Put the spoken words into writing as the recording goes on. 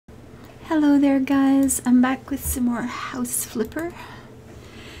Hello there guys, I'm back with some more house flipper.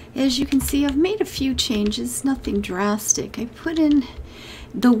 As you can see, I've made a few changes, nothing drastic. I put in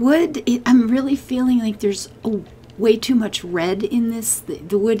the wood. I'm really feeling like there's way too much red in this.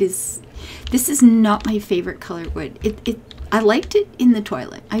 The wood is, this is not my favorite color wood. I liked it in the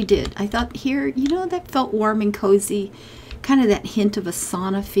toilet, I did. I thought here, you know, that felt warm and cozy, kind of that hint of a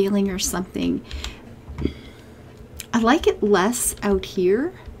sauna feeling or something. I like it less out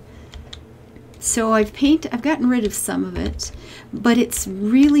here. So I've gotten rid of some of it, but it's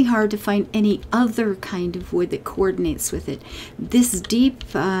really hard to find any other kind of wood that coordinates with it. This deep,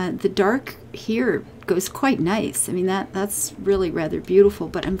 the dark here goes quite nice. I mean, that's really rather beautiful,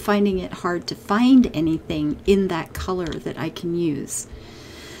 but I'm finding it hard to find anything in that color that I can use.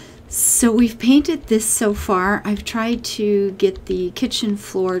 So we've painted this so far. I've tried to get the kitchen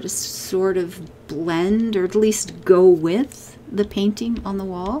floor to sort of blend, or at least go with the painting on the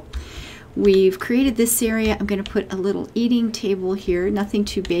wall. We've created this area. I'm going to put a little eating table here, nothing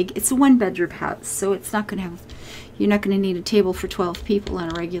too big. It's a one-bedroom house, so it's not going to have, you're not going to need a table for 12 people on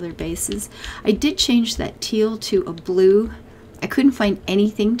a regular basis. I did change that teal to a blue. I couldn't find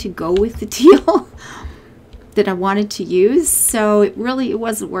anything to go with the teal that I wanted to use, so it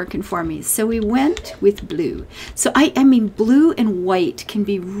wasn't working for me. So we went with blue. So I mean, blue and white can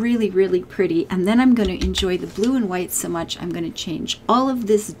be really, really pretty, and then I'm going to enjoy the blue and white so much I'm going to change all of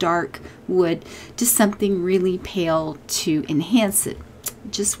this dark wood to something really pale to enhance it.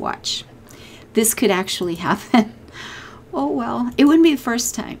 Just watch. This could actually happen. Oh well, it wouldn't be the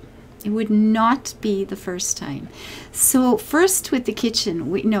first time. It would not be the first time. So first with the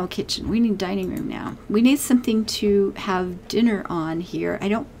kitchen, we need dining room now. We need something to have dinner on here.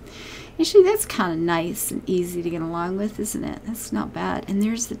 Actually that's kind of nice and easy to get along with, isn't it? That's not bad. And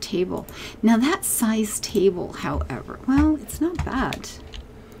there's the table. Now that size table, however, well, it's not bad.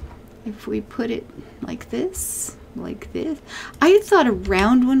 If we put it like this, I thought a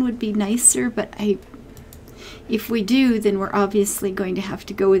round one would be nicer, but if we do, then we're obviously going to have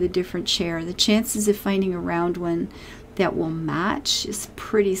to go with a different chair. The chances of finding a round one that will match is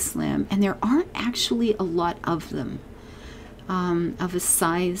pretty slim, and there aren't actually a lot of them of a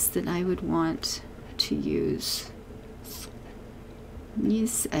size that I would want to use.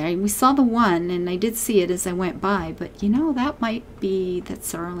 Yes, we saw the one, and I did see it as I went by, but you know,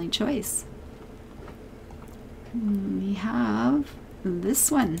 that's our only choice. We have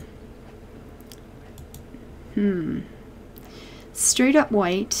this one. Straight up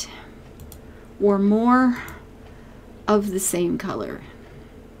white, or more of the same color.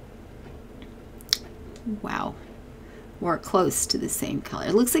 Wow. Or close to the same color.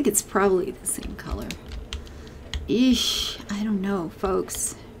 It looks like it's probably the same color. Eesh, I don't know,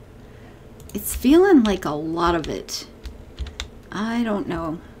 folks. It's feeling like a lot of it. I don't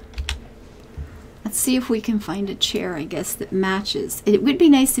know. Let's see if we can find a chair, I guess, that matches. It would be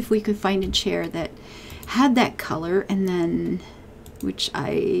nice if we could find a chair that had that color, and then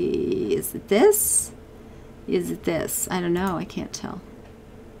is it this? Is it this? I don't know, I can't tell.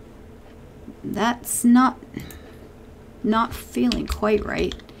 That's not feeling quite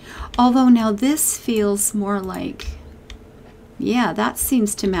right. Although now this feels more like, yeah, that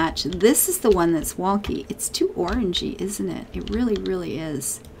seems to match. This is the one that's wonky. It's too orangey, isn't it? It really, really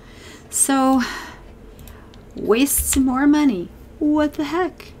is. So, waste some more money. What the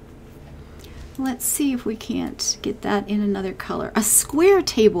heck? Let's see if we can't get that in another color. A square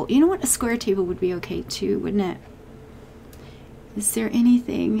table. You know what? A square table would be okay too, wouldn't it? Is there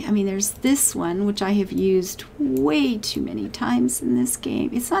anything? I mean, there's this one, which I have used way too many times in this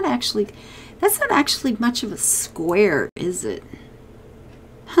game. That's not actually much of a square, is it?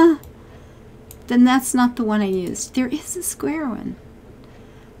 Huh. Then that's not the one I used. There is a square one.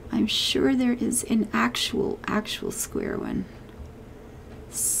 I'm sure there is an actual square one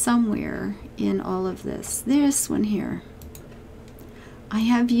somewhere in all of this. This one here. I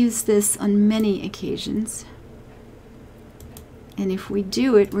have used this on many occasions, and if we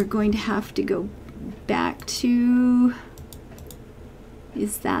do it, we're going to have to go back to,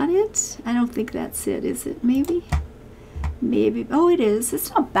 is that it? I don't think that's it, is it? Maybe, oh, it is. It's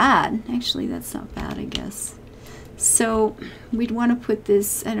not bad, actually. That's not bad, I guess. So we'd want to put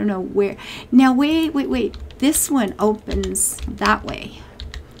this, I don't know where. Now wait, this one opens that way.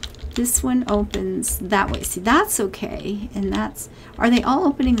 This one opens that way. See, that's okay. And are they all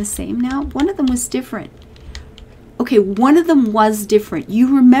opening the same now? One of them was different. Okay, one of them was different.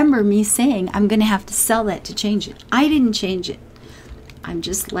 You remember me saying I'm going to have to sell that to change it. I didn't change it. I'm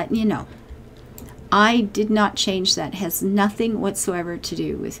just letting you know. I did not change that. It has nothing whatsoever to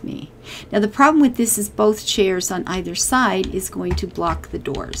do with me. Now the problem with this is both chairs on either side is going to block the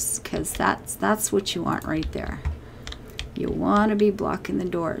doors, because that's what you want right there. You want to be blocking the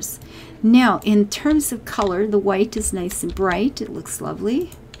doors. Now in terms of color, the white is nice and bright. It looks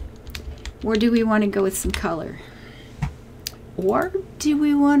lovely. Or do we want to go with some color? Or do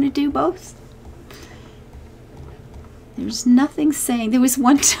we want to do both? There's nothing saying. There was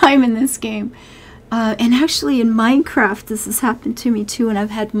one time in this game, and actually in Minecraft this has happened to me too, and I've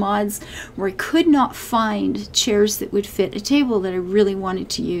had mods where I could not find chairs that would fit a table that I really wanted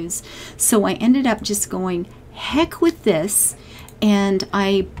to use. So I ended up just going, heck with this, and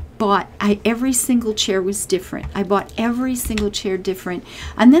I bought, every single chair was different. I bought every single chair different,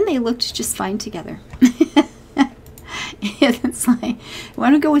 and then they looked just fine together. It's like,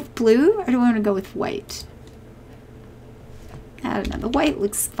 want to go with blue or do I want to go with white? I don't know. The white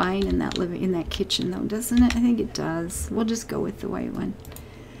looks fine in that kitchen though, doesn't it? I think it does. We'll just go with the white one.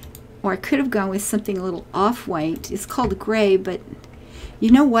 Or I could have gone with something a little off-white. It's called gray, but you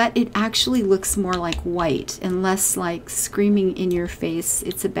know what? It actually looks more like white and less like screaming in your face.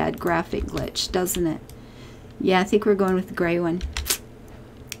 It's a bad graphic glitch, doesn't it? Yeah, I think we're going with the gray one.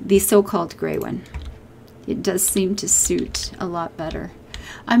 The so-called gray one. It does seem to suit a lot better.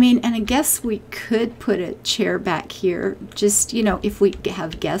 I mean, and I guess we could put a chair back here, just, you know, if we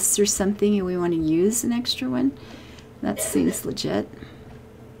have guests or something and we want to use an extra one. That seems legit.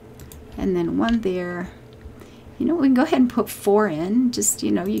 And then one there. You know, we can go ahead and put 4 in. Just,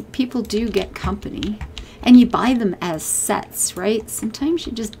 you know, people do get company. And you buy them as sets, right? Sometimes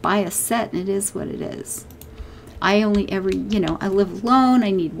you just buy a set and it is what it is. I only ever, you know, I live alone. I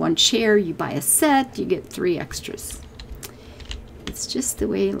need 1 chair. You buy a set, you get 3 extras. It's just the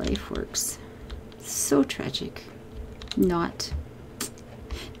way life works. So tragic. Not.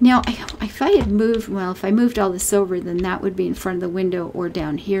 Now, if I had moved, well, if I moved all this over, then that would be in front of the window or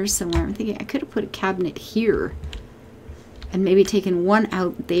down here somewhere. I'm thinking I could have put a cabinet here and maybe taken 1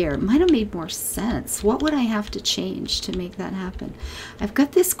 out there. Might have made more sense. What would I have to change to make that happen? I've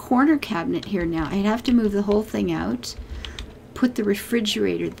got this corner cabinet here now. I'd have to move the whole thing out, put the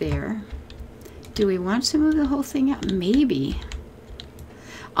refrigerator there. Do we want to move the whole thing out? Maybe.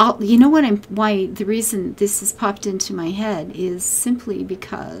 You know what? Why the reason this has popped into my head is simply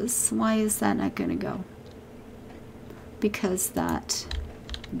because, why is that not going to go? Because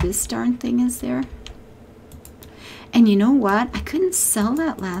this darn thing is there. And you know what? I couldn't sell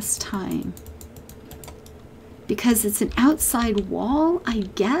that last time because it's an outside wall, I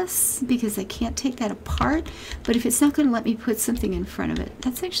guess, because I can't take that apart. But if it's not going to let me put something in front of it,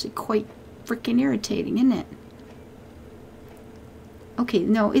 that's actually quite freaking irritating, isn't it? Okay,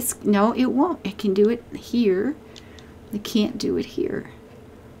 no, it won't. I can do it here. I can't do it here.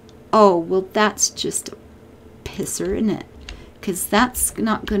 Oh, well, that's just a pisser, isn't it? Because that's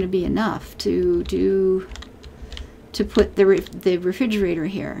not going to be enough to put the refrigerator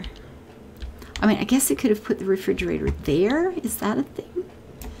here. I mean, I guess I could have put the refrigerator there. Is that a thing?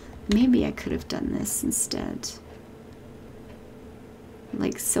 Maybe I could have done this instead.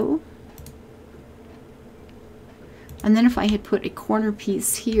 Like so. And then if I had put a corner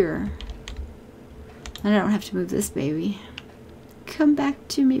piece here, then I don't have to move this baby. Come back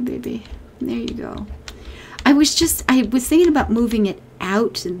to me, baby. There you go. I was thinking about moving it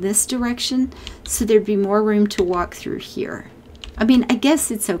out in this direction so there'd be more room to walk through here. I mean, I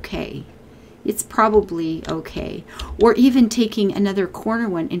guess it's okay. It's probably okay. Or even taking another corner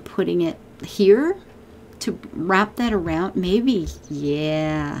one and putting it here to wrap that around. Maybe,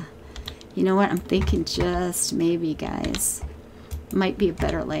 yeah. You know what? I'm thinking just maybe, guys. Might be a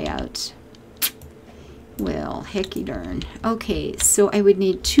better layout. Well, hecky darn. Okay, so I would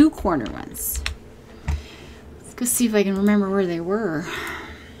need 2 corner ones. Let's go see if I can remember where they were.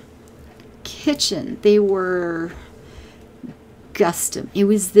 Kitchen. They were custom. It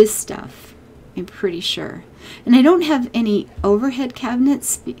was this stuff. I'm pretty sure. And I don't have any overhead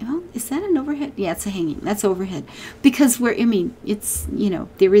cabinets. Oh, is that an overhead? Yeah, it's a hanging. That's overhead. Because I mean, it's, you know,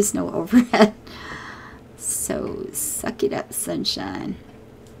 there is no overhead. So, suck it up, sunshine.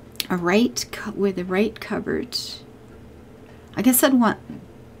 With the right cupboard. I guess I'd want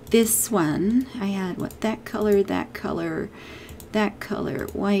this one. I had, what, that color,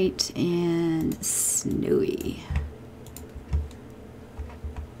 white, and snowy.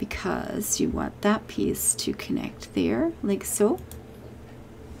 Because you want that piece to connect there, like so.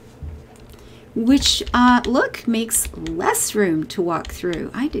 Which, look, makes less room to walk through.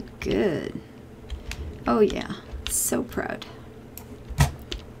 I did good. Oh yeah, so proud.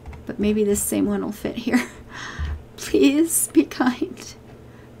 But maybe this same one will fit here. Please be kind.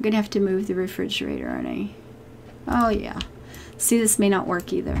 I'm going to have to move the refrigerator, aren't I? Oh, yeah. See, this may not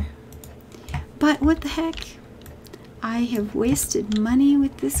work either. But what the heck? I have wasted money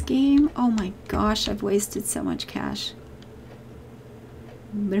with this game. Oh my gosh, I've wasted so much cash.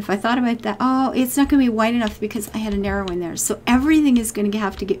 But if I thought about that, oh, it's not going to be wide enough because I had a narrow one there. So everything is going to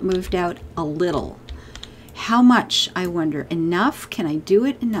have to get moved out a little. How much, I wonder? Enough? Can I do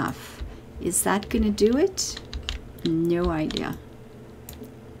it enough? Is that going to do it? No idea.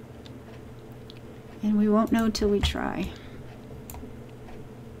 And we won't know till we try.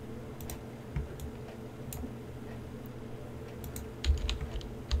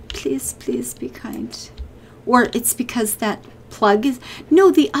 Please, please be kind. Or it's because that plug is...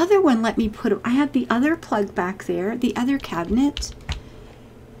 No, the other one let me put... I had the other plug back there, the other cabinet.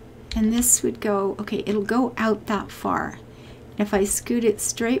 And this would go... Okay, it'll go out that far. If I scoot it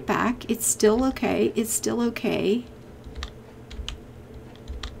straight back, it's still okay. It's still okay.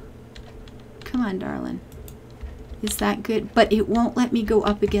 Come on, darling. Is that good? But it won't let me go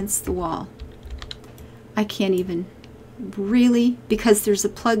up against the wall. I can't even... Really? Because there's a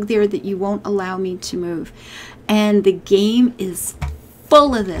plug there that you won't allow me to move. And the game is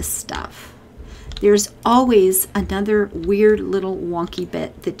full of this stuff. There's always another weird little wonky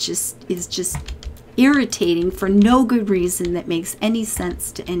bit that is just irritating for no good reason that makes any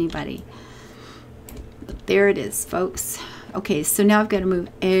sense to anybody. But there it is, folks. Okay, so now I've got to move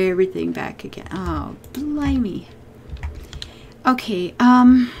everything back again. Oh, blimey. Okay,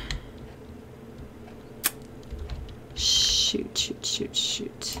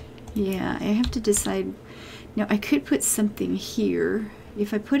 shoot. Yeah, I have to decide. Now, I could put something here.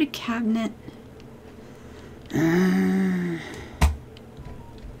 If I put a cabinet...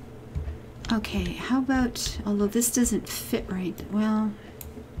 Okay, how about... Although this doesn't fit right. Well,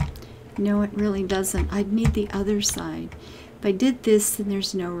 no, it really doesn't. I'd need the other side. If I did this, then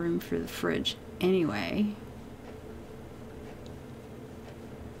there's no room for the fridge. Anyway...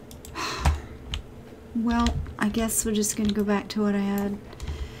 Well, I guess we're just going to go back to what I had.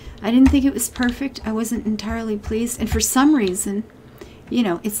 I didn't think it was perfect. I wasn't entirely pleased. And for some reason, you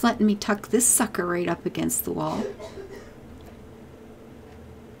know, it's letting me tuck this sucker right up against the wall.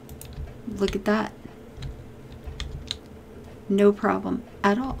 Look at that. No problem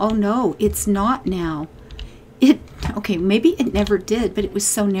at all. Oh, no, it's not now. Okay, maybe it never did, but it was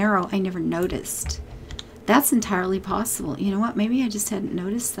so narrow I never noticed. That's entirely possible. You know what? Maybe I just hadn't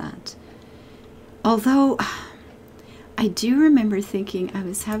noticed that. Although, I do remember thinking I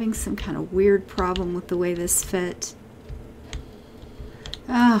was having some kind of weird problem with the way this fit.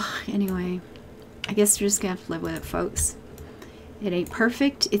 Oh, anyway, I guess we're just going to have to live with it, folks. It ain't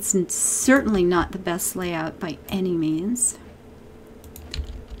perfect. It's certainly not the best layout by any means.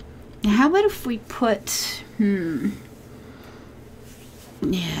 Now, how about if we put,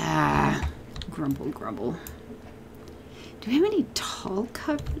 yeah, grumble. Do we have any tall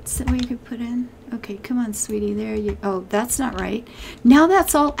cupboards that we could put in? Okay, come on, sweetie. There you... Oh, that's not right. Now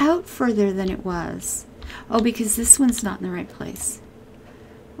that's all out further than it was. Oh, because this one's not in the right place.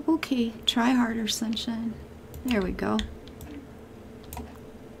 Okay, try harder, sunshine. There we go.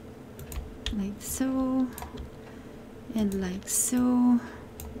 Like so. And like so.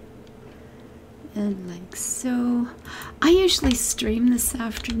 And like so. I usually stream this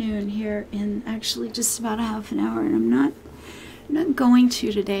afternoon here in actually just about a half an hour, and I'm not going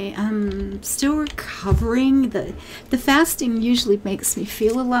to today. I'm still recovering. The fasting usually makes me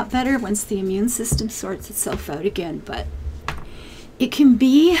feel a lot better once the immune system sorts itself out again, but it can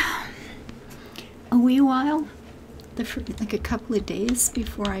be a wee while, like a couple of days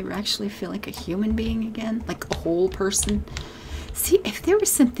before I actually feel like a human being again, like a whole person. See, if there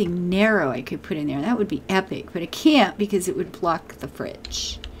was something narrow I could put in there, that would be epic, but I can't because it would block the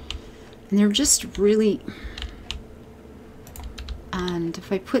fridge. And they're just really... And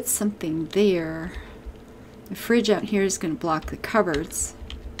if I put something there, the fridge out here is going to block the cupboards.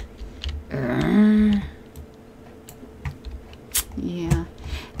 Yeah.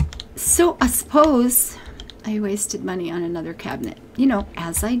 So I suppose I wasted money on another cabinet. You know,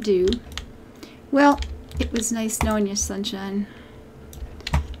 as I do. Well, it was nice knowing you, sunshine.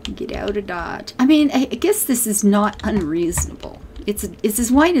 Get out of Dodge. I mean, I guess this is not unreasonable. It's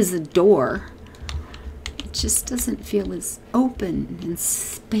as wide as a door. It just doesn't feel as open and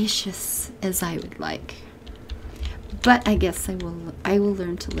spacious as I would like. But I guess I will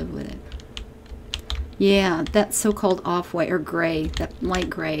learn to live with it. Yeah, that so-called off-white or gray, that light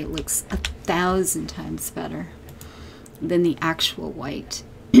gray looks 1,000 times better than the actual white.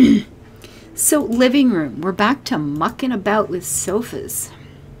 So, living room. We're back to mucking about with sofas.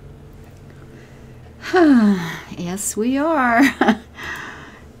 Yes, we are.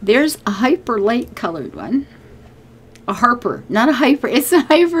 There's a hyper light colored one. A Harper, not a Hyper. It's a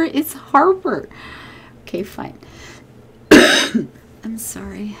Hyper, it's Harper. Okay, fine. I'm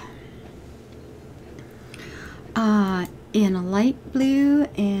sorry. In a light blue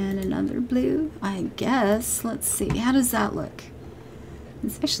and another blue, I guess. Let's see. How does that look?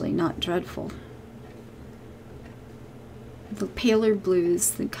 It's actually not dreadful. The paler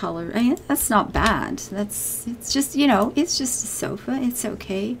blues, the color. I mean, that's not bad. It's just, you know, it's just a sofa. It's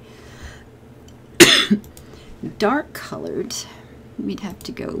okay. Dark colored, we'd have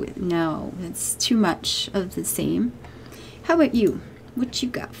to go with. No, it's too much of the same. How about you? What you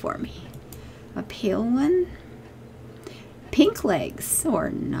got for me? A pale one? Pink legs or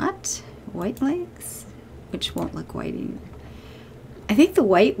not? White legs? Which won't look white either. I think the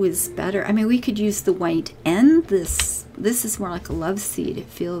white was better. I mean, we could use the white and this. This is more like a love seat. It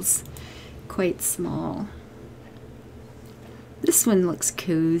feels quite small. This one looks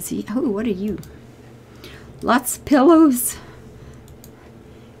cozy. Oh, what are you? Lots of pillows.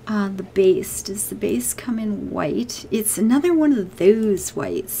 The base. Does the base come in white? It's another one of those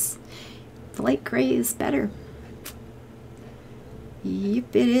whites. The light gray is better.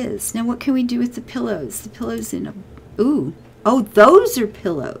 Yep, it is. Now, what can we do with the pillows? The pillows in a... Ooh. Oh, those are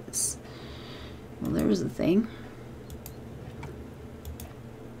pillows. Well, there's a thing.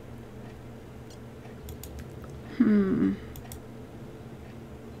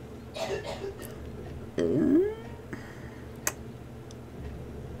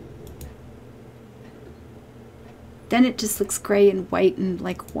 Then it just looks gray and white and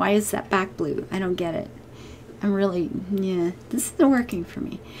like, why is that back blue? I don't get it. I'm really, yeah, this isn't working for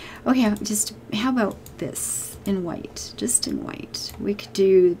me. Okay, just, how about this in white? Just in white. We could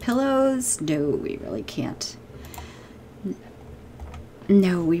do pillows. No, we really can't.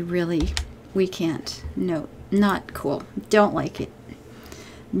 No, we can't. No, not cool. Don't like it.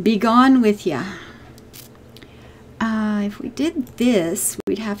 Be gone with ya. If we did this,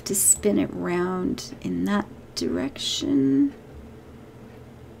 we'd have to spin it round in that direction.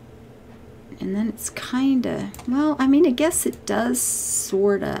 And then it's kind of, well, I mean, I guess it does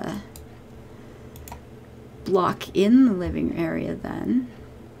sort of block in the living area then.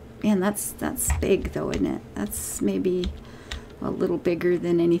 And that's big though, isn't it? That's maybe a little bigger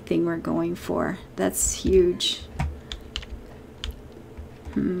than anything we're going for. That's huge.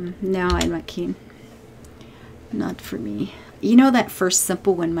 No, I'm not keen. Not for me. You know, that first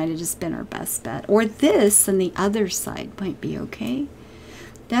simple one might have just been our best bet. Or this on the other side might be okay.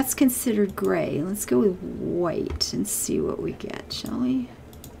 That's considered gray. Let's go with white and see what we get, shall we?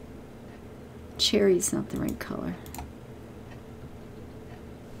 Cherry's not the right color.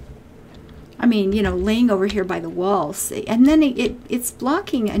 I mean, you know, laying over here by the walls, and then it's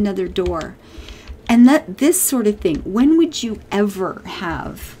blocking another door. And this sort of thing, when would you ever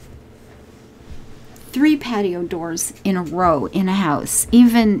have 3 patio doors in a row in a house?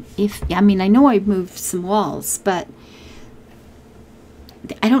 Even if, I mean, I know I moved some walls, but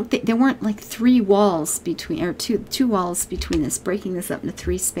I don't think there weren't like 3 walls between, or two walls between this, breaking this up into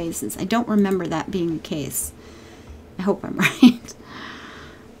 3 spaces. I don't remember that being the case. I hope I'm right.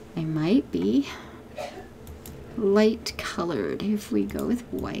 I might be. Light colored. If we go with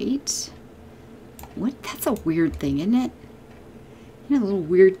white, what? That's a weird thing, isn't it? You know, little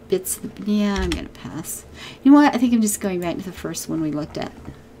weird bits. Yeah, I'm gonna pass. You know what? I think I'm just going back to the first one we looked at.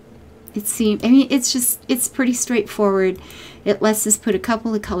 It seemed, I mean, it's pretty straightforward. It lets us put a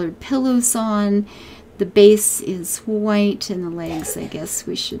couple of colored pillows on. The base is white, and the legs, I guess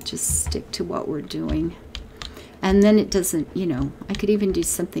we should just stick to what we're doing. And then it doesn't, you know, I could even do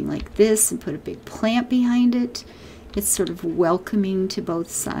something like this and put a big plant behind it. It's sort of welcoming to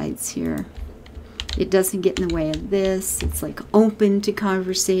both sides here. It doesn't get in the way of this. It's like open to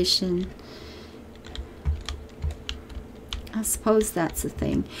conversation. I suppose that's the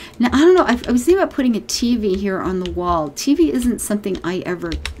thing. Now, I don't know. I was thinking about putting a TV here on the wall. TV isn't something I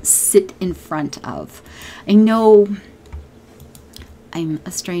ever sit in front of. I know I'm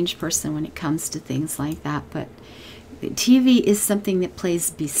a strange person when it comes to things like that, but the TV is something that plays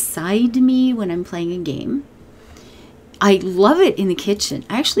beside me when I'm playing a game. I love it in the kitchen.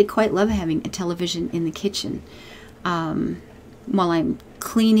 I actually quite love having a television in the kitchen while I'm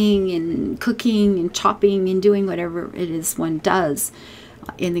cleaning and cooking and chopping and doing whatever it is one does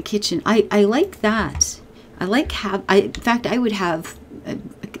in the kitchen. I like that. I like in fact, I would have a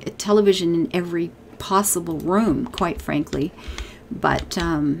television in every possible room, quite frankly, but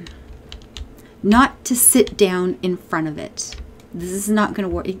not to sit down in front of it. This is not going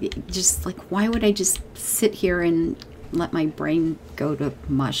to work. Just like, why would I just sit here and let my brain go to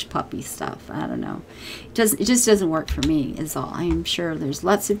mush puppy stuff. I don't know. It just doesn't work for me is all. I'm sure there's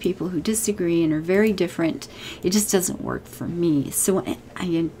lots of people who disagree and are very different. It just doesn't work for me. So I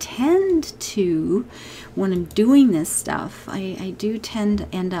intend to, when I'm doing this stuff, I do tend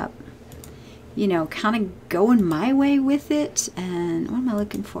to end up, you know, kind of going my way with it. And what am I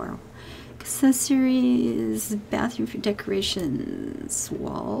looking for? Accessories, bathroom for decorations,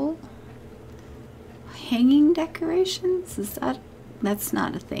 wall. Hanging decorations? That's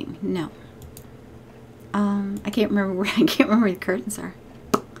not a thing. No. I can't remember where the curtains are.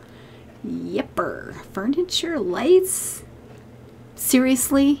 Yepper. Furniture, lights.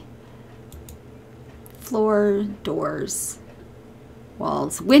 Seriously? Floor, doors,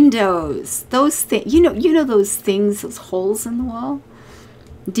 walls, windows. Those things. You know those things, those holes in the wall?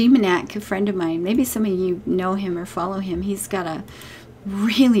 Demonac, a friend of mine, maybe some of you know him or follow him. He's got a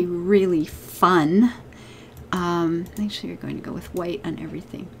really, really fun, actually you're going to go with white on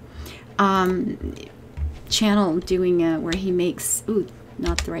everything, channel doing where he makes, ooh,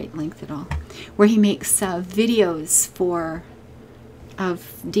 not the right length at all, where he makes videos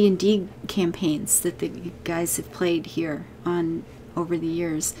of D&D campaigns that the guys have played here on over the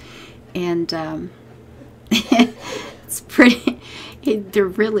years, and it's pretty, they're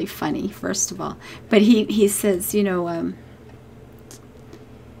really funny, first of all, but he says, you know,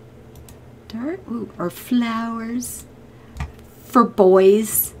 or flowers for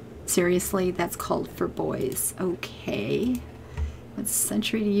boys. Seriously, that's called for boys. Okay, what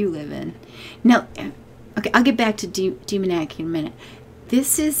century do you live in? Now, okay, I'll get back to Demonac in a minute.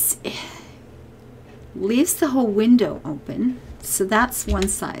 This leaves the whole window open, so that's one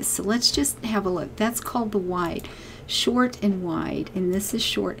size. So let's just have a look. That's called the wide, short and wide, and this is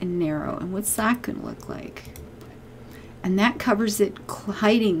short and narrow. And what's that going to look like? And that covers it,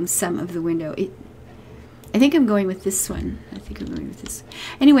 hiding some of the window. I think I'm going with this one. I think I'm going with this.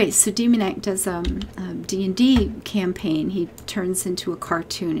 Anyway, so Demonac does a D&D campaign. He turns into a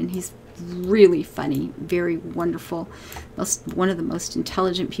cartoon, and he's really funny, very wonderful. One of the most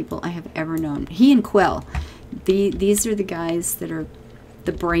intelligent people I have ever known. He and Quill. These are the guys that are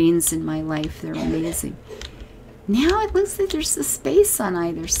the brains in my life. They're amazing. Now it looks like there's a space on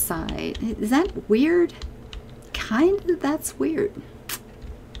either side. Is that weird? Kind of, that's weird.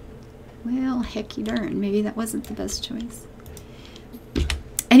 Well, hecky darn, maybe that wasn't the best choice.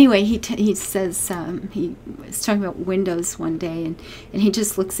 Anyway, he says, he was talking about windows one day, and he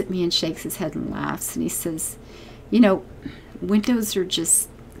just looks at me and shakes his head and laughs, and he says, you know, windows are just,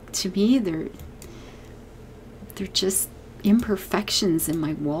 to me, they're just imperfections in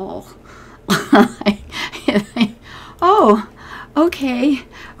my wall. Oh, okay,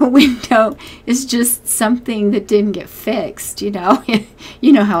 a window is just something that didn't get fixed, you know.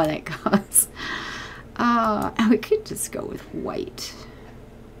 You know how that goes. We could just go with white.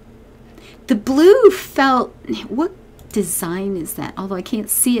 The blue felt, what design is that? Although I can't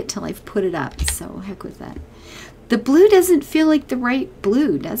see it till I've put it up, so heck with that. The blue doesn't feel like the right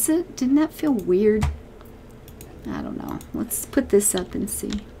blue, does it? Didn't that feel weird? I don't know. Let's put this up and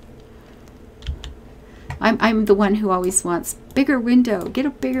see. I'm the one who always wants bigger window. Get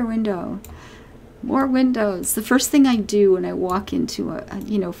a bigger window. More windows. The first thing I do when I walk into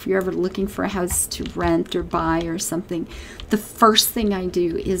you know, if you're ever looking for a house to rent or buy or something, the first thing I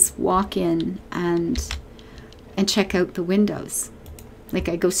do is walk in and check out the windows. Like,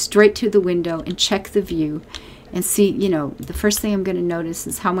 I go straight to the window and check the view and see, you know, the first thing I'm going to notice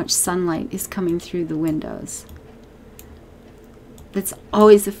is how much sunlight is coming through the windows. That's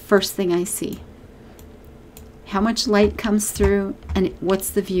always the first thing I see. How much light comes through, and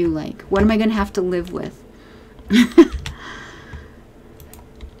what's the view like? What am I going to have to live with?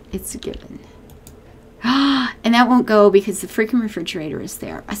 It's a given. And that won't go because the freaking refrigerator is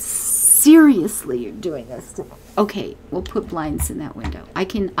there. Seriously, you're doing this to me. Okay, we'll put blinds in that window. I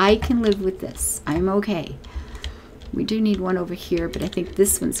can live with this. I'm okay. We do need one over here, but I think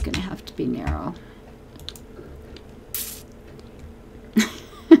this one's going to have to be narrow.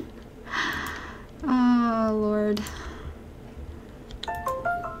 Oh, Lord.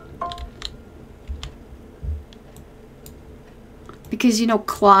 Because, you know,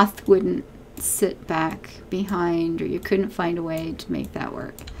 cloth wouldn't sit back behind, or you couldn't find a way to make that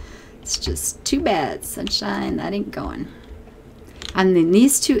work. It's just too bad, sunshine. That ain't going. And then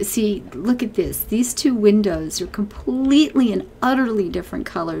these two, see, look at this. These two windows are completely and utterly different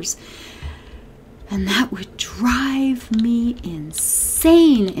colors. And that would drive me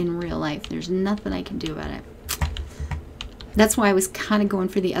insane in real life. There's nothing I can do about it. That's why I was kind of going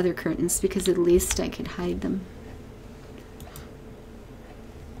for the other curtains, because at least I could hide them.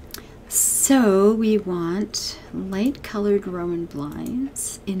 So So we want light colored Roman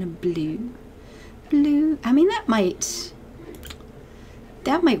blinds in a blue. I mean, that might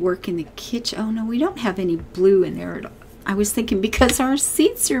work in the kitchen. Oh no, we don't have any blue in there at all. I was thinking because our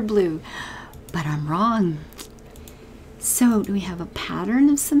seats are blue, but I'm wrong. So do we have a pattern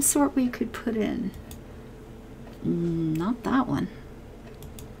of some sort we could put in? Not that one.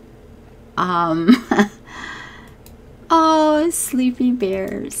 Oh, sleepy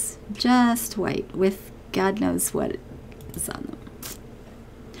bears. Just white with God knows what is on them.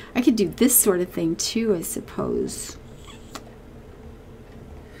 I could do this sort of thing too, I suppose.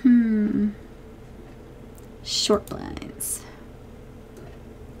 Short blinds.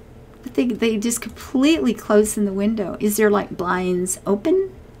 But they just completely close in the window. Is there like blinds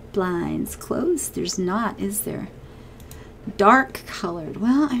open? Blinds closed? There's not, is there? Dark colored.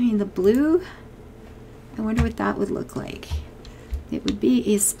 Well, I mean, the blue, I wonder what that would look like. It would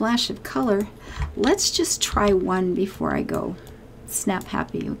be a splash of color. Let's just try one before I go snap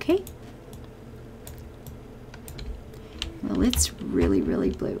happy, okay? Well, it's really,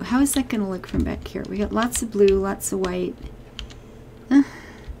 really blue. How is that going to look from back here? We got lots of blue, lots of white. I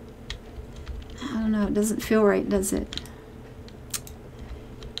don't know. It doesn't feel right, does it?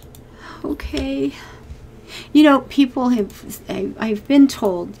 Okay. You know, people have, I've been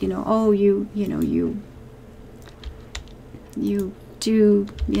told, you know, oh, you do,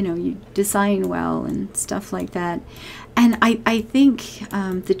 you know, you design well and stuff like that. And I think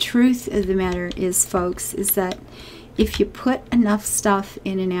the truth of the matter is, folks, is that if you put enough stuff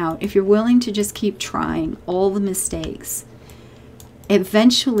in and out, if you're willing to just keep trying all the mistakes,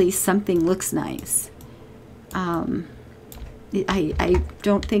 eventually something looks nice. I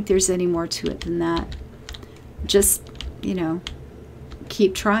don't think there's any more to it than that. Just, you know,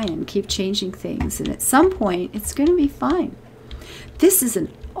 keep trying, keep changing things, and at some point it's going to be fine. This is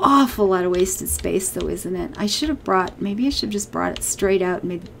an awful lot of wasted space though, isn't it? I should have brought, maybe I should have just brought it straight out and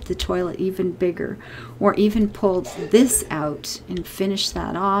made the toilet even bigger, or even pulled this out and finished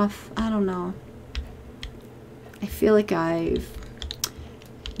that off. I don't know. I feel like I've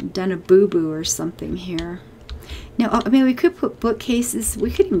done a boo-boo or something here. Now, I mean, we could put bookcases. We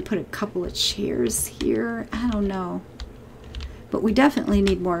could even put a couple of chairs here. I don't know. But we definitely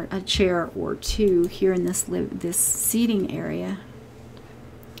need a chair or two here in this seating area.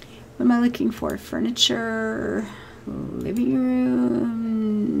 What am I looking for? Furniture, living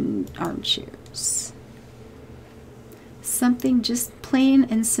room, armchairs. Something just plain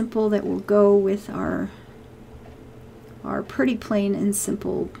and simple that will go with our pretty plain and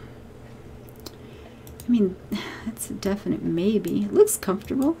simple. I mean, that's a definite maybe. It looks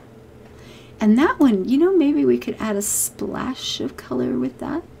comfortable. And that one, you know, maybe we could add a splash of color with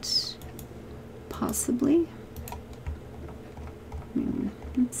that. Possibly.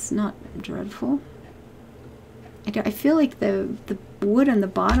 It's not dreadful. I feel like the wood on the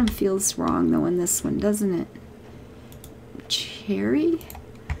bottom feels wrong though in this one, doesn't it? Cherry?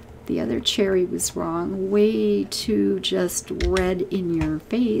 The other cherry was wrong. Way too just red in your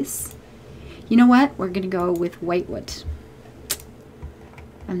face. You know what? We're going to go with whitewood.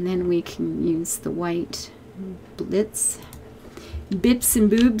 And then we can use the white blitz. Bips and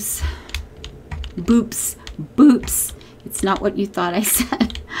boobs. Boops. Boops. It's not what you thought I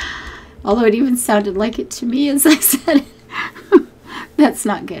said. Although it even sounded like it to me as I said it. That's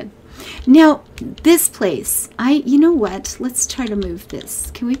not good. Now, this place. You know what? Let's try to move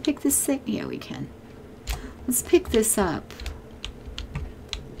this. Can we pick this thing? Yeah, we can. Let's pick this up.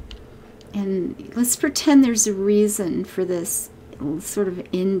 And let's pretend there's a reason for this sort of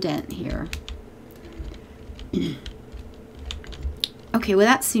indent here. Okay, well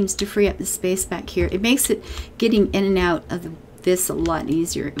that seems to free up the space back here. It makes it getting in and out of this a lot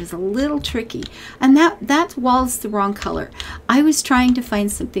easier. It was a little tricky. And that wall's the wrong color. I was trying to find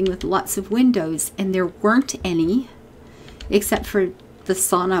something with lots of windows and there weren't any except for the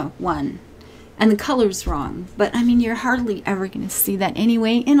sauna one. And the color's wrong. But I mean, you're hardly ever going to see that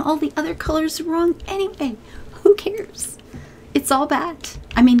anyway. And all the other colors are wrong anyway. Who cares? It's all bad.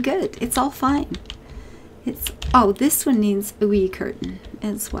 I mean, good. It's all fine. Oh, this one needs a wee curtain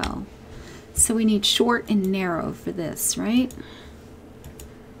as well. So we need short and narrow for this, right?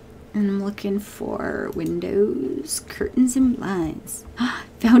 And I'm looking for windows, curtains, and blinds.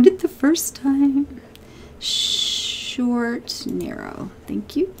 Found it the first time. Short, narrow.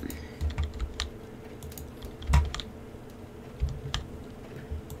 Thank you.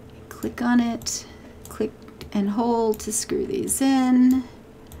 Click on it. Click and hold to screw these in.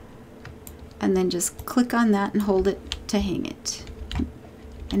 And then just click on that and hold it to hang it.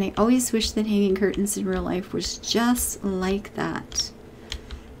 And I always wish that hanging curtains in real life was just like that.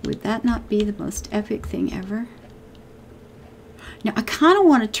 Would that not be the most epic thing ever? Now, I kind of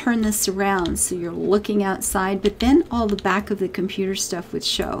want to turn this around so you're looking outside, but then all the back of the computer stuff would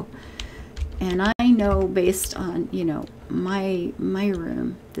show. And I know based on, you know, my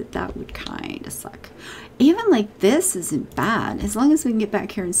room that would kind of suck. Even like this isn't bad, as long as we can get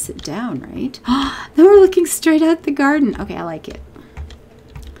back here and sit down, right? Then we're looking straight at the garden. Okay, I like it.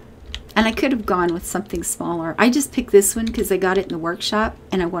 And I could have gone with something smaller. I just picked this one because I got it in the workshop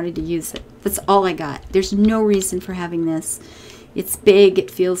and I wanted to use it. That's all I got. There's no reason for having this. It's big.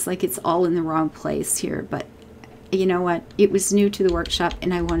 It feels like it's all in the wrong place here. But you know what? It was new to the workshop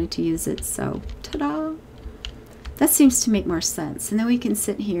and I wanted to use it. So, ta-da! That seems to make more sense. And then we can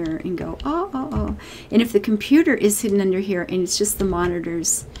sit here and go, oh. And if the computer is hidden under here and it's just the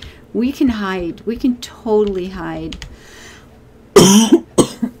monitors, we can hide. We can totally hide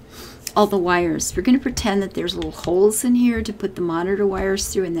all the wires. We're going to pretend that there's little holes in here to put the monitor wires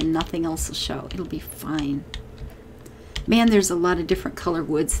through, and then nothing else will show. It'll be fine. Man, there's a lot of different color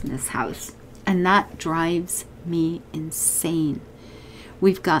woods in this house, and that drives me insane.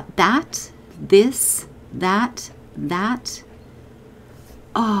 We've got that, this, that.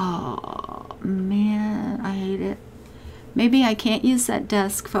 Oh, man, I hate it. Maybe I can't use that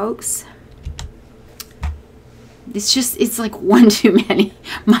desk, folks. It's like one too many.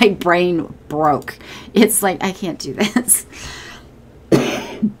 My brain broke. It's like, I can't do this.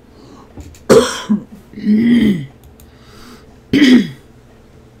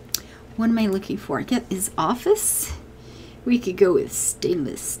 What am I looking for? Get his office. We could go with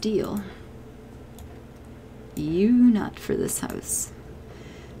stainless steel. Not for this house.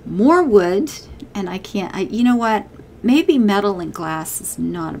 More wood, and I can't. You know what? Maybe metal and glass is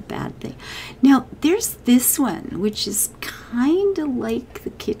not a bad thing. Now, there's this one, which is kind of like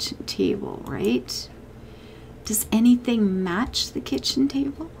the kitchen table, right? Does anything match the kitchen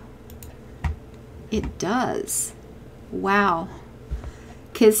table? It does. Wow.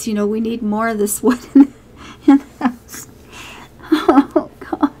 Because, you know, we need more of this wood in the house. Oh,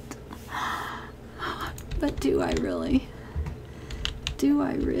 God. But do I really? Do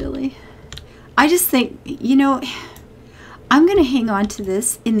I really? I just think, you know, I'm going to hang on to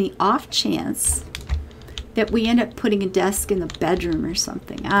this in the off chance that we end up putting a desk in the bedroom or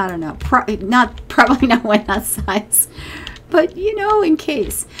something. I don't know. Probably not one that size. But, you know, in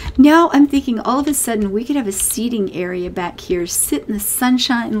case. Now I'm thinking all of a sudden we could have a seating area back here, sit in the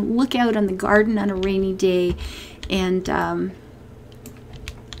sunshine, look out on the garden on a rainy day, and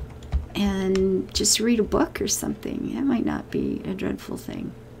just read a book or something. That might not be a dreadful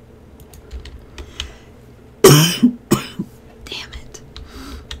thing. Damn it.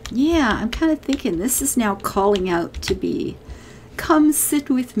 Yeah, I'm kind of thinking this is now calling out to be, come sit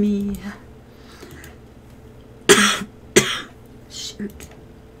with me. Shoot.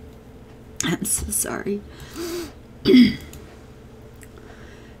 I'm so sorry.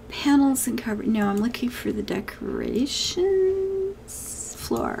 Panels and cover. No, I'm looking for the decorations.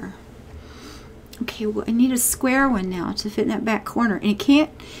 Floor. Okay, well, I need a square one now to fit in that back corner, and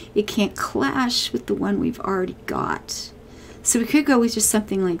it can't clash with the one we've already got. So we could go with just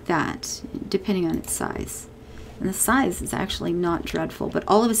something like that, depending on its size. And the size is actually not dreadful, but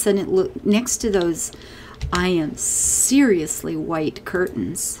all of a sudden it look next to those I am seriously white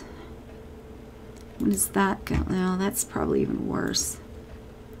curtains. What is that? No, that's probably even worse.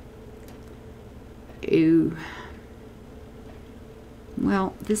 Ooh.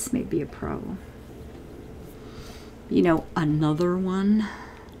 Well, this may be a problem. You know, another one.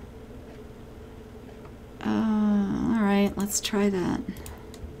 All right, let's try that.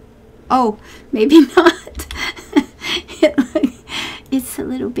 Oh, maybe not. It's a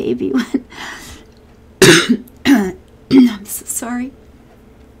little baby one. I'm so sorry.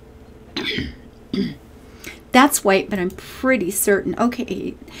 That's white, but I'm pretty certain.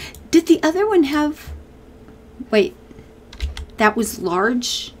 Okay, did the other one have... Wait, that was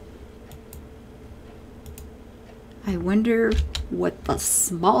large? I wonder what the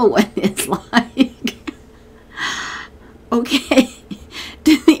small one is like. Okay,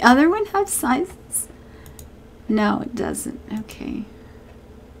 did the other one have sizes? No, it doesn't. Okay.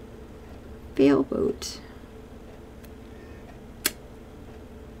 Sailboat.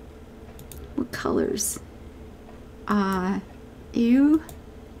 What colors? Ew.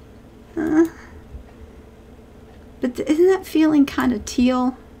 But isn't that feeling kind of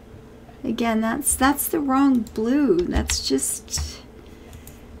teal? Again, that's the wrong blue. That's just...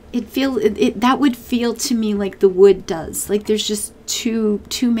 that would feel to me like the wood does. Like there's just too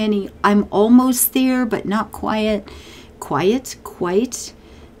many. I'm almost there, but not quite.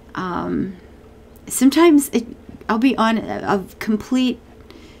 Sometimes I'll be on a complete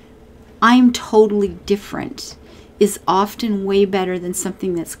I'm totally different is often way better than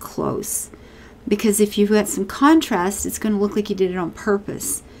something that's close. Because if you've got some contrast, it's going to look like you did it on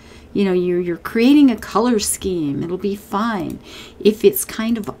purpose. You know, you're creating a color scheme. It'll be fine. If it's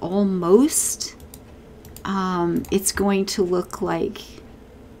kind of almost, it's going to look like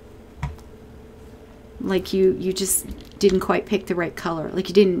you just didn't quite pick the right color. Like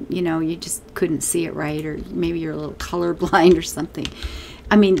you didn't, you know, you just couldn't see it right, or maybe you're a little colorblind or something.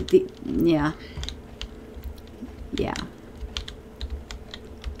 I mean, yeah.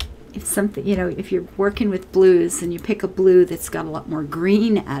 If something, you know, if you're working with blues and you pick a blue that's got a lot more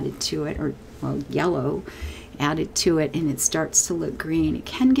green added to it, or, well, yellow added to it, and it starts to look green, it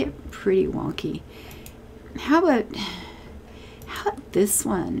can get pretty wonky. How about this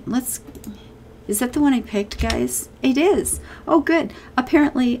one? Is that the one I picked, guys? It is. Oh, good.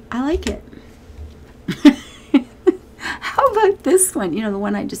 Apparently, I like it. How about this one? You know, the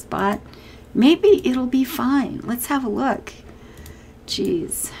one I just bought? Maybe it'll be fine. Let's have a look.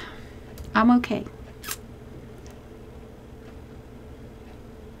 Jeez. I'm okay.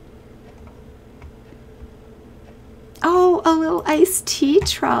 Oh, a little iced tea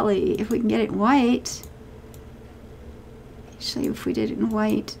trolley. If we can get it white. Actually, if we did it in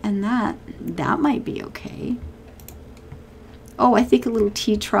white and that might be okay. Oh, I think a little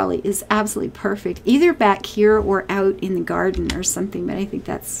tea trolley is absolutely perfect. Either back here or out in the garden or something, but I think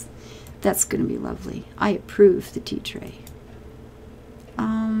that's going to be lovely. I approve the tea tray.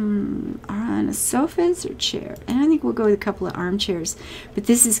 On a sofas or chair? And I think we'll go with a couple of armchairs. But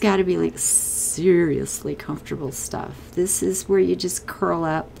this has got to be like seriously comfortable stuff. This is where you just curl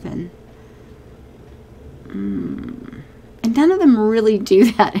up and none of them really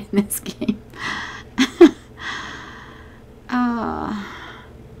do that in this game.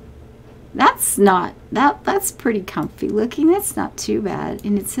 That's pretty comfy looking. That's not too bad.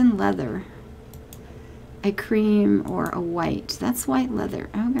 And it's in leather. A cream or a white. That's white leather.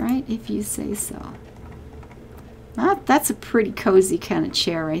 All right, if you say so. That's a pretty cozy kind of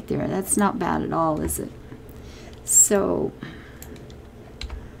chair right there. That's not bad at all, is it? So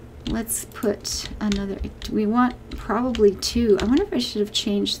let's put another. We want probably two. I wonder if I should have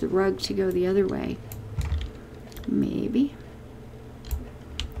changed the rug to go the other way. Maybe.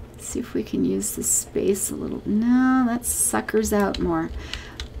 See if we can use the space a little. No, that suckers out more.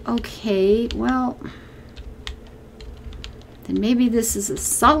 Okay, well, then maybe this is a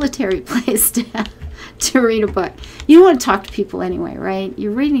solitary place to read a book. You don't want to talk to people anyway, right?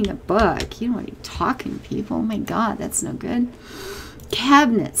 You're reading a book. You don't want to be talking to people. Oh my God, that's no good.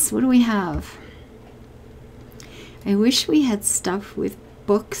 Cabinets, what do we have? I wish we had stuff with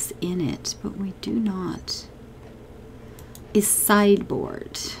books in it, but we do not. A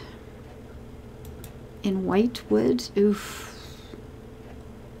sideboard in white wood. Oof.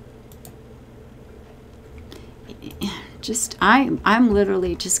 I'm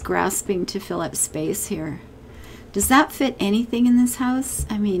literally just grasping to fill up space here. Does that fit anything in this house?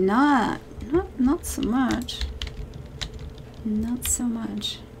 I mean, not so much. Not so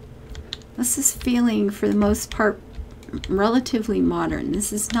much. This is feeling, for the most part, relatively modern.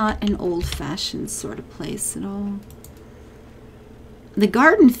 This is not an old-fashioned sort of place at all. The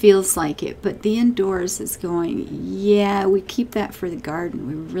garden feels like it, but the indoors is going, yeah, we keep that for the garden.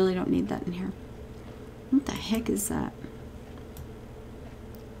 We really don't need that in here. What the heck is that?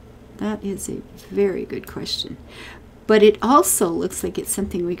 That is a very good question. But it also looks like it's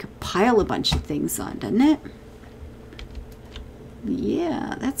something we could pile a bunch of things on, doesn't it?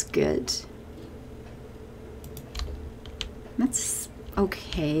 Yeah, that's good. That's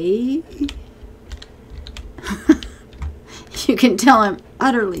okay. You can tell I'm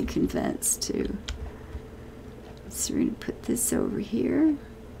utterly convinced too. So we're going to put this over here.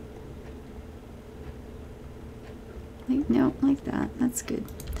 No, like that. That's good.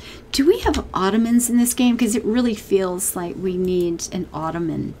 Do we have ottomans in this game? Because it really feels like we need an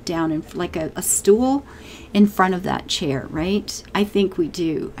ottoman down in, like a stool in front of that chair, right? I think we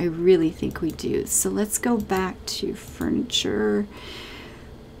do. I really think we do. So let's go back to furniture.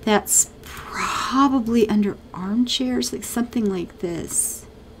 That's probably under armchairs, like something like this.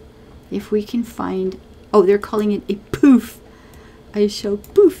 If we can find, oh, they're calling it a poof. I shall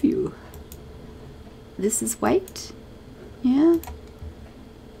poof you. This is white. Yeah.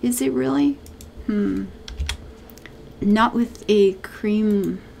 Is it really? Not with a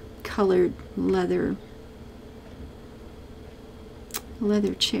cream colored leather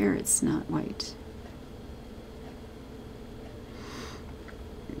chair. It's not white.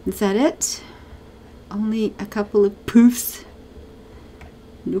 Is that it? Only a couple of poofs.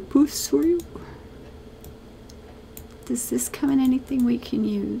 No poofs for you. Does this come in anything we can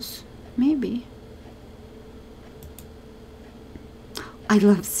use? Maybe. I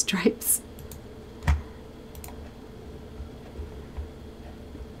love stripes.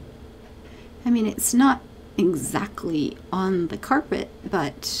 I mean, it's not exactly on the carpet,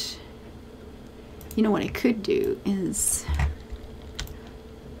 but you know what I could do is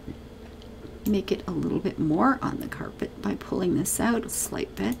make it a little bit more on the carpet by pulling this out a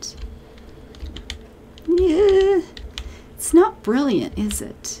slight bit. Yeah, it's not brilliant, is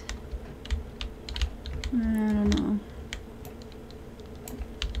it? I don't know.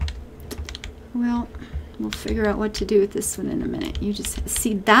 Well, we'll figure out what to do with this one in a minute. You just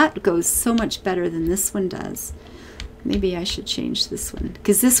see, that goes so much better than this one does. Maybe I should change this one,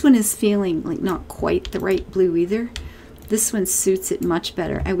 because this one is feeling like not quite the right blue either. This one suits it much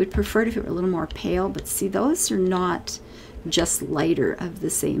better. I would prefer it if it were a little more pale, but see, those are not just lighter of the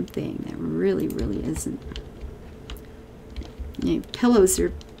same thing. It really, really isn't. Yeah, pillows are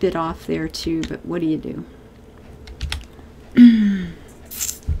a bit off there too, but what do you do?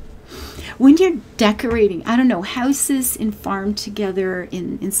 When you're decorating, I don't know, houses and farm together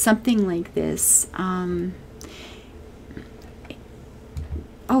in something like this.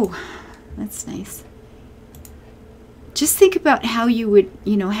 Oh, that's nice. Just think about how you would,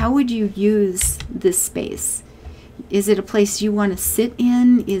 you know, how would you use this space? Is it a place you want to sit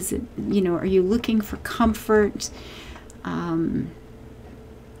in? Is it, you know, are you looking for comfort?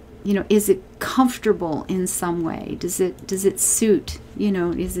 You know, is it comfortable in some way? Does it suit, you know,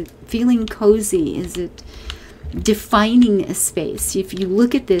 is it feeling cozy? Is it defining a space? If you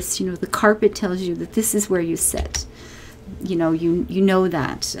look at this, you know, the carpet tells you that this is where you sit. You know, you know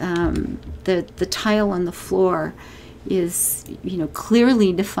that. The tile on the floor is, you know,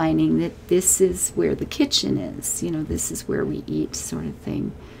 clearly defining that this is where the kitchen is. You know, this is where we eat, sort of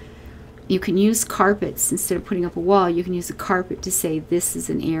thing. You can use carpets instead of putting up a wall. You can use a carpet to say this is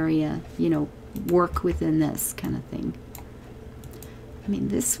an area, you know, work within this kind of thing. I mean,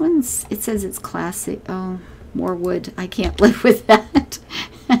 this one's, it says it's classic. Oh, more wood. I can't live with that.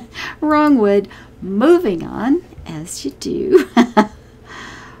 Wrong wood. Moving on, as you do.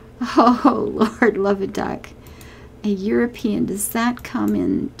 Oh, Lord, love a duck. A European, does that come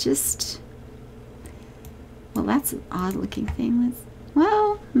in just, well, that's an odd looking thing. Let's,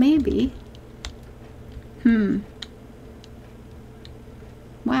 well, maybe.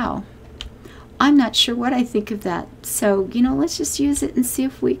 Wow. I'm not sure what I think of that. So, you know, let's just use it and see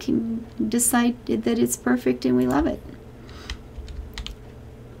if we can decide that it's perfect and we love it.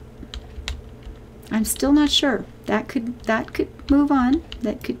 I'm still not sure. That could move on.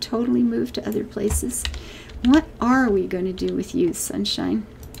 That could totally move to other places. What are we going to do with you, sunshine?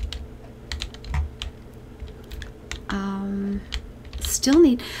 Still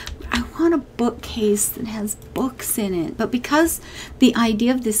need, I want a bookcase that has books in it, but because the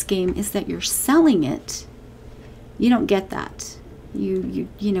idea of this game is that you're selling it, you don't get that. You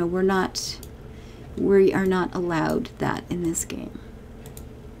know, we are not allowed that in this game.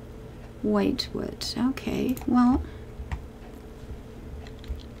 White wood. Okay, well,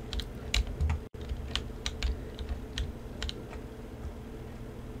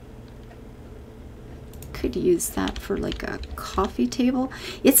 could use that for like a coffee table.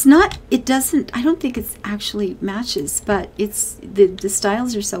 It's not, it doesn't, I don't think it's actually matches, but it's, the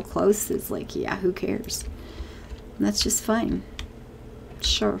styles are so close, it's like, yeah, who cares? And that's just fine.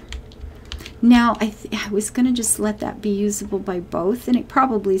 Sure. Now, I was going to just let that be usable by both, and it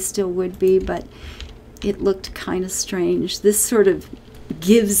probably still would be, but it looked kind of strange. This sort of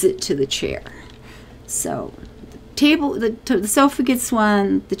gives it to the chair. So, the sofa gets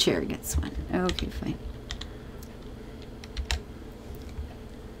one, the chair gets one. Okay, fine.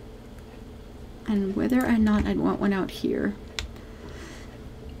 And whether or not I'd want one out here.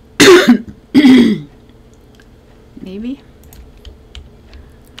 Maybe.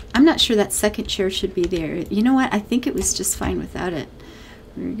 I'm not sure that second chair should be there. You know what? I think it was just fine without it.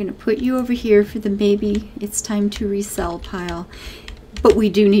 We're going to put you over here for the maybe it's time to resell pile. But we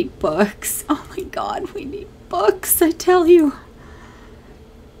do need books. Oh my God, we need books, I tell you.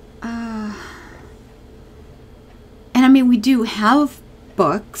 And I mean, we do have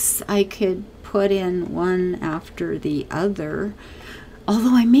books. I could put in one after the other.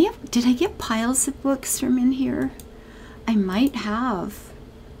 Although I may have, did I get piles of books from in here? I might have.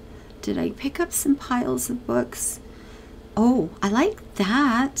 Did I pick up some piles of books? Oh, I like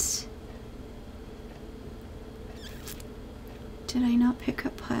that. Did I not pick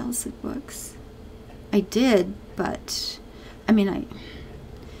up piles of books? I did, but I mean,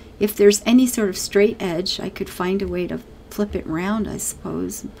 if there's any sort of straight edge, I could find a way to flip it round, I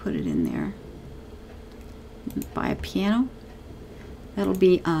suppose, and put it in there. Buy a piano. That'll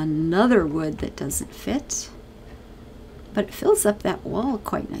be another wood that doesn't fit. But it fills up that wall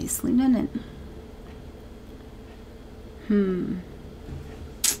quite nicely, doesn't it?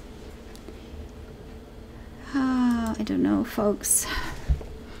 I don't know, folks.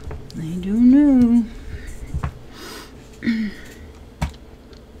 I don't know.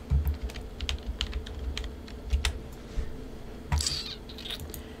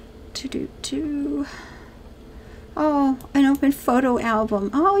 Oh, an open photo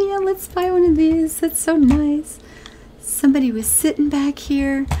album. Oh yeah, let's buy one of these. That's so nice. Somebody was sitting back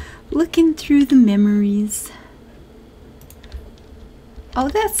here looking through the memories. Oh,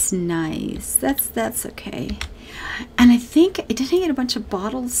 that's nice. That's okay. And I think, didn't I get a bunch of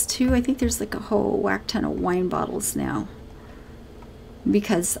bottles too? I think there's like a whole whack ton of wine bottles now,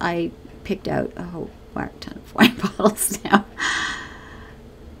 because I picked out a whole whack ton of wine bottles now.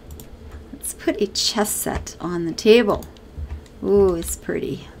 Let's put a chess set on the table. Ooh, it's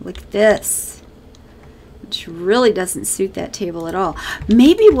pretty. Look at this. Which really doesn't suit that table at all.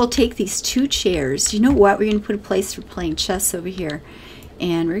 Maybe we'll take these 2 chairs. You know what? We're going to put a place for playing chess over here.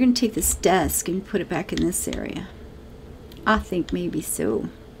 And we're going to take this desk and put it back in this area. I think maybe so.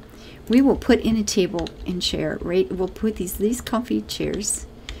 We will put in a table and chair, right? We'll put these comfy chairs.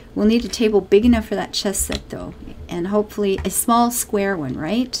 We'll need a table big enough for that chess set though. And hopefully a small square one,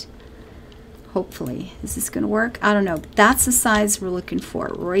 right? Hopefully. Is this going to work? I don't know. That's the size we're looking for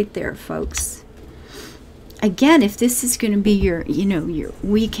right there, folks. Again, if this is going to be your, you know, your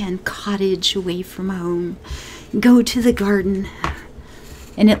weekend cottage away from home, go to the garden.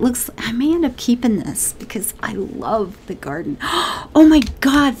 And it looks, I may end up keeping this because I love the garden. Oh my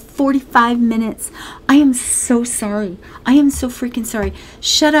God, 45 minutes. I am so sorry. I am so freaking sorry.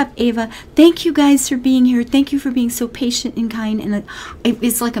 Shut up, Ava. Thank you guys for being here. Thank you for being so patient and kind. And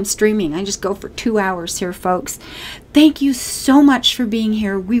it's like I'm streaming. I just go for 2 hours here, folks. Thank you so much for being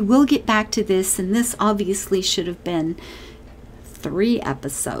here. We will get back to this. And this obviously should have been 3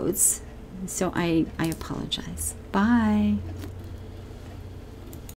 episodes. So I apologize. Bye.